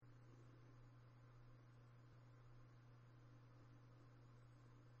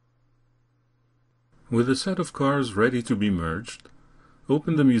With a set of cars ready to be merged,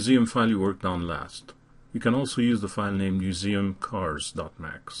 open the museum file you worked on last. You can also use the file name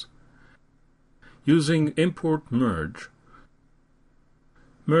museumcars.max. Using import merge,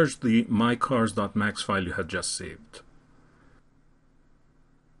 merge the mycars.max file you had just saved.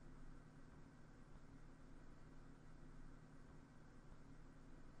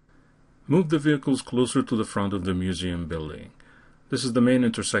 Move the vehicles closer to the front of the museum building. This is the main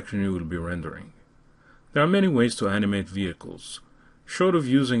intersection you will be rendering. There are many ways to animate vehicles. Short of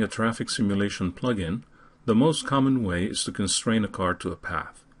using a traffic simulation plugin, the most common way is to constrain a car to a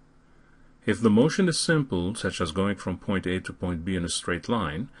path. If the motion is simple, such as going from point A to point B in a straight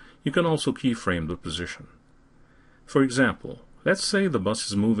line, you can also keyframe the position. For example, let's say the bus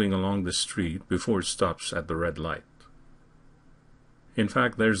is moving along the street before it stops at the red light. In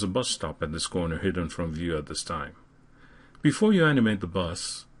fact, there's a bus stop at this corner hidden from view at this time. Before you animate the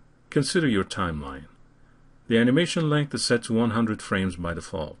bus, consider your timeline. The animation length is set to 100 frames by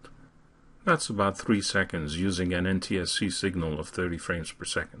default. That's about 3 seconds using an NTSC signal of 30 frames per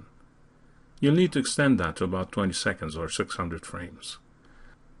second. You'll need to extend that to about 20 seconds or 600 frames.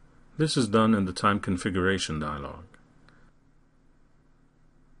 This is done in the time configuration dialog.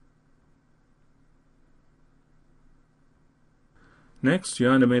 Next,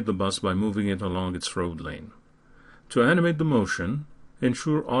 you animate the bus by moving it along its road lane. To animate the motion,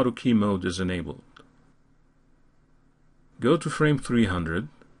 ensure Auto Key Mode is enabled. Go to frame 300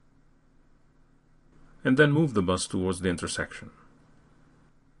 and then move the bus towards the intersection.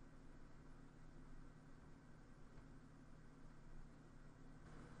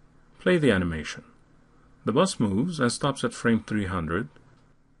 Play the animation. The bus moves and stops at frame 300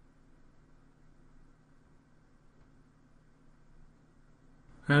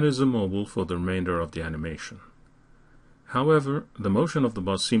 and is immobile for the remainder of the animation. However, the motion of the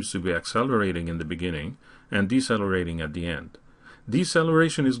bus seems to be accelerating in the beginning and decelerating at the end.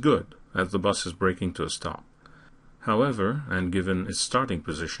 Deceleration is good, as the bus is braking to a stop. However, and given its starting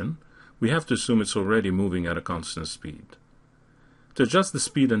position, we have to assume it's already moving at a constant speed. To adjust the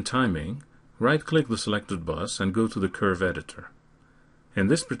speed and timing, right-click the selected bus and go to the curve editor. In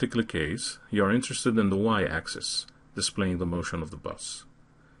this particular case, you are interested in the y-axis, displaying the motion of the bus.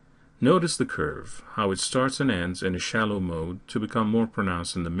 Notice the curve, how it starts and ends in a shallow mode to become more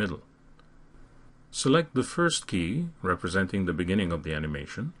pronounced in the middle. Select the first key, representing the beginning of the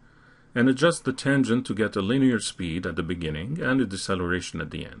animation, and adjust the tangent to get a linear speed at the beginning and a deceleration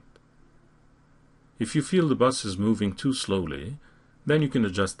at the end. If you feel the bus is moving too slowly, then you can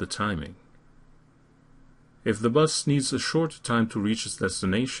adjust the timing. If the bus needs a shorter time to reach its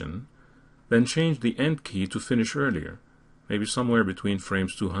destination, then change the end key to finish earlier, maybe somewhere between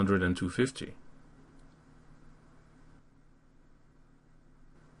frames 200 and 250.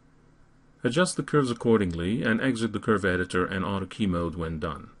 Adjust the curves accordingly and exit the curve editor and Auto Key Mode when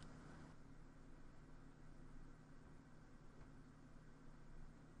done.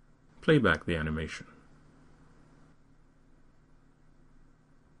 Play back the animation.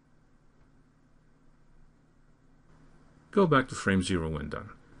 Go back to frame 0 when done.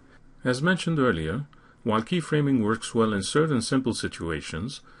 As mentioned earlier, while keyframing works well in certain simple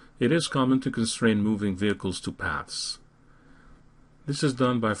situations, it is common to constrain moving vehicles to paths. This is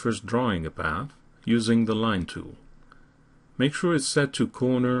done by first drawing a path using the Line tool. Make sure it's set to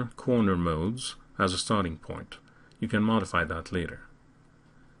corner modes as a starting point. You can modify that later.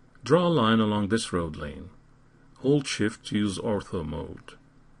 Draw a line along this road lane. Hold Shift to use ortho mode.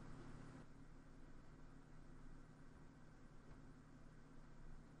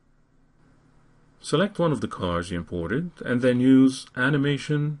 Select one of the cars you imported and then use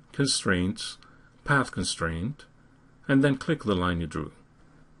Animation, Constraints, Path Constraint, and then click the line you drew.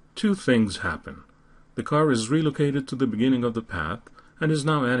 Two things happen. The car is relocated to the beginning of the path and is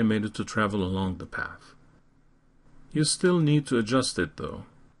now animated to travel along the path. You still need to adjust it though.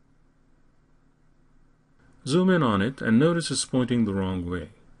 Zoom in on it and notice it's pointing the wrong way.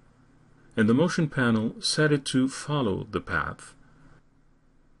 In the motion panel, set it to follow the path.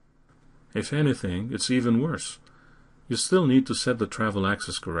 If anything, it's even worse. You still need to set the travel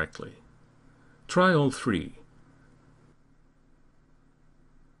axis correctly. Try all three.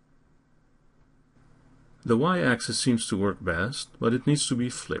 The y-axis seems to work best, but it needs to be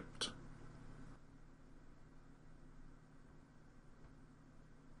flipped.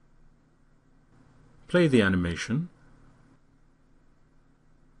 Play the animation.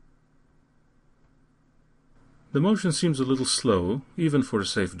 The motion seems a little slow, even for a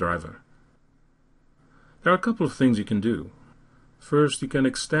safe driver. There are a couple of things you can do. First, you can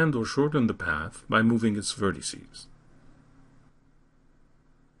extend or shorten the path by moving its vertices.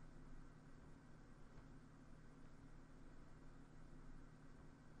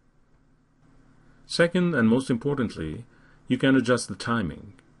 Second, and most importantly, you can adjust the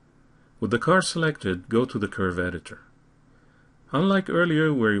timing. With the car selected, go to the curve editor. Unlike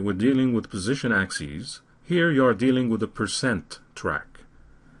earlier where you were dealing with position axes, here you are dealing with a percent track.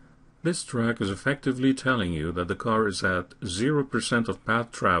 This track is effectively telling you that the car is at 0% of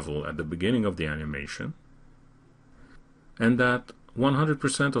path travel at the beginning of the animation, and at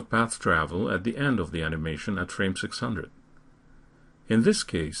 100% of path travel at the end of the animation at frame 600. In this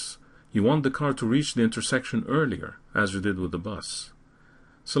case, you want the car to reach the intersection earlier, as you did with the bus.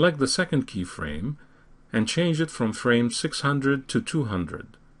 Select the second keyframe and change it from frame 600 to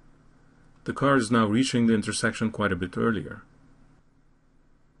 200. The car is now reaching the intersection quite a bit earlier.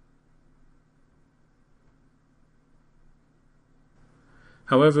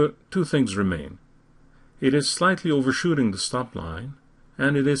 However, two things remain. It is slightly overshooting the stop line,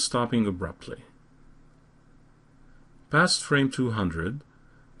 and it is stopping abruptly. Past frame 200,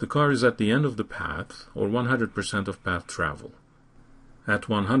 the car is at the end of the path, or 100% of path travel. At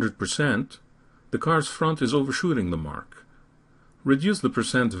 100%, the car's front is overshooting the mark. Reduce the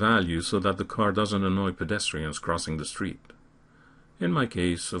percent value so that the car doesn't annoy pedestrians crossing the street. In my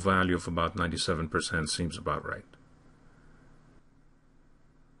case, a value of about 97% seems about right.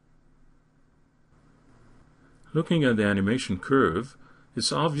 Looking at the animation curve,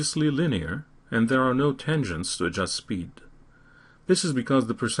 it's obviously linear, and there are no tangents to adjust speed. This is because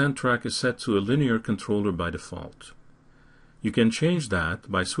the percent track is set to a linear controller by default. You can change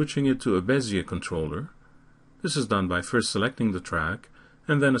that by switching it to a Bezier controller. This is done by first selecting the track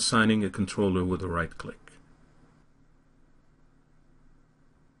and then assigning a controller with a right click.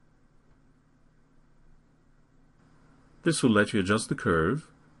 This will let you adjust the curve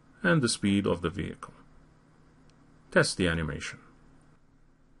and the speed of the vehicle. Test the animation.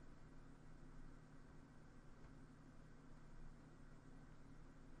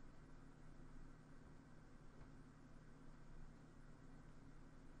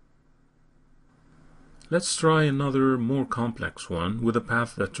 Let's try another more complex one with a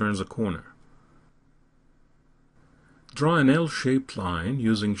path that turns a corner. Draw an L-shaped line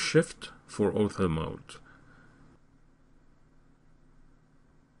using Shift for ortho mode.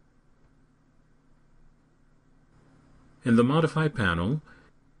 In the Modify panel,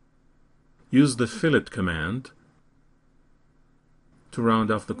 use the Fillet command to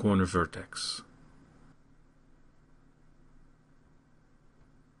round off the corner vertex.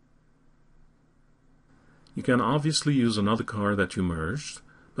 You can obviously use another car that you merged,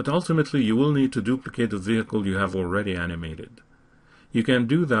 but ultimately you will need to duplicate the vehicle you have already animated. You can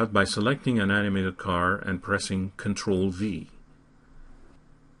do that by selecting an animated car and pressing Ctrl-V.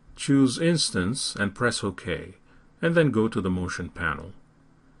 Choose Instance and press OK, and then go to the Motion panel.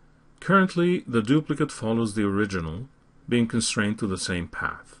 Currently, the duplicate follows the original, being constrained to the same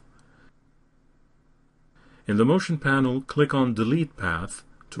path. In the Motion panel, click on Delete Path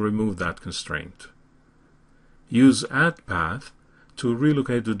to remove that constraint. Use Add Path to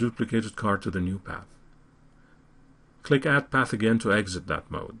relocate the duplicated car to the new path. Click Add Path again to exit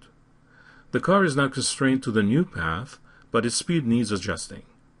that mode. The car is now constrained to the new path, but its speed needs adjusting.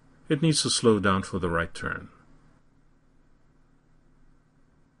 It needs to slow down for the right turn.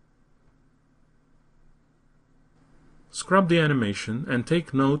 Scrub the animation and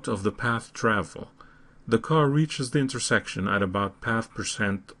take note of the path travel. The car reaches the intersection at about path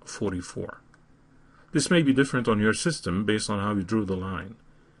percent 44. This may be different on your system based on how you drew the line.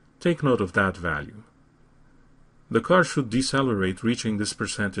 Take note of that value. The car should decelerate reaching this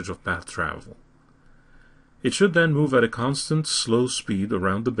percentage of path travel. It should then move at a constant slow speed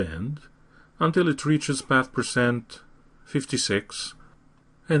around the bend until it reaches path percent 56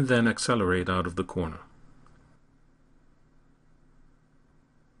 and then accelerate out of the corner.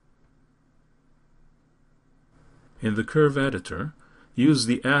 In the Curve Editor, use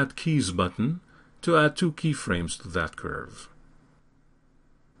the Add Keys button to add 2 keyframes to that curve.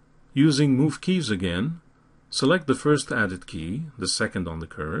 Using Move Keys again, select the first added key, the second on the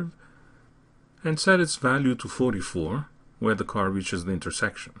curve, and set its value to 44, where the car reaches the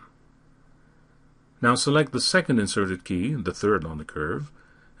intersection. Now select the second inserted key, the third on the curve,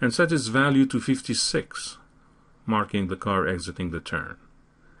 and set its value to 56, marking the car exiting the turn.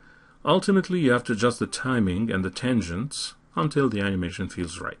 Ultimately, you have to adjust the timing and the tangents until the animation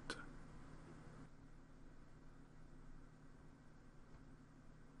feels right.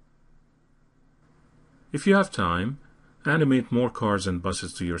 If you have time, animate more cars and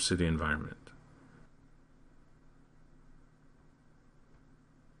buses to your city environment.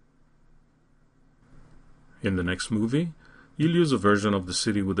 In the next movie, you'll use a version of the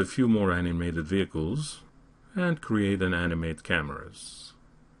city with a few more animated vehicles and create and animate cameras.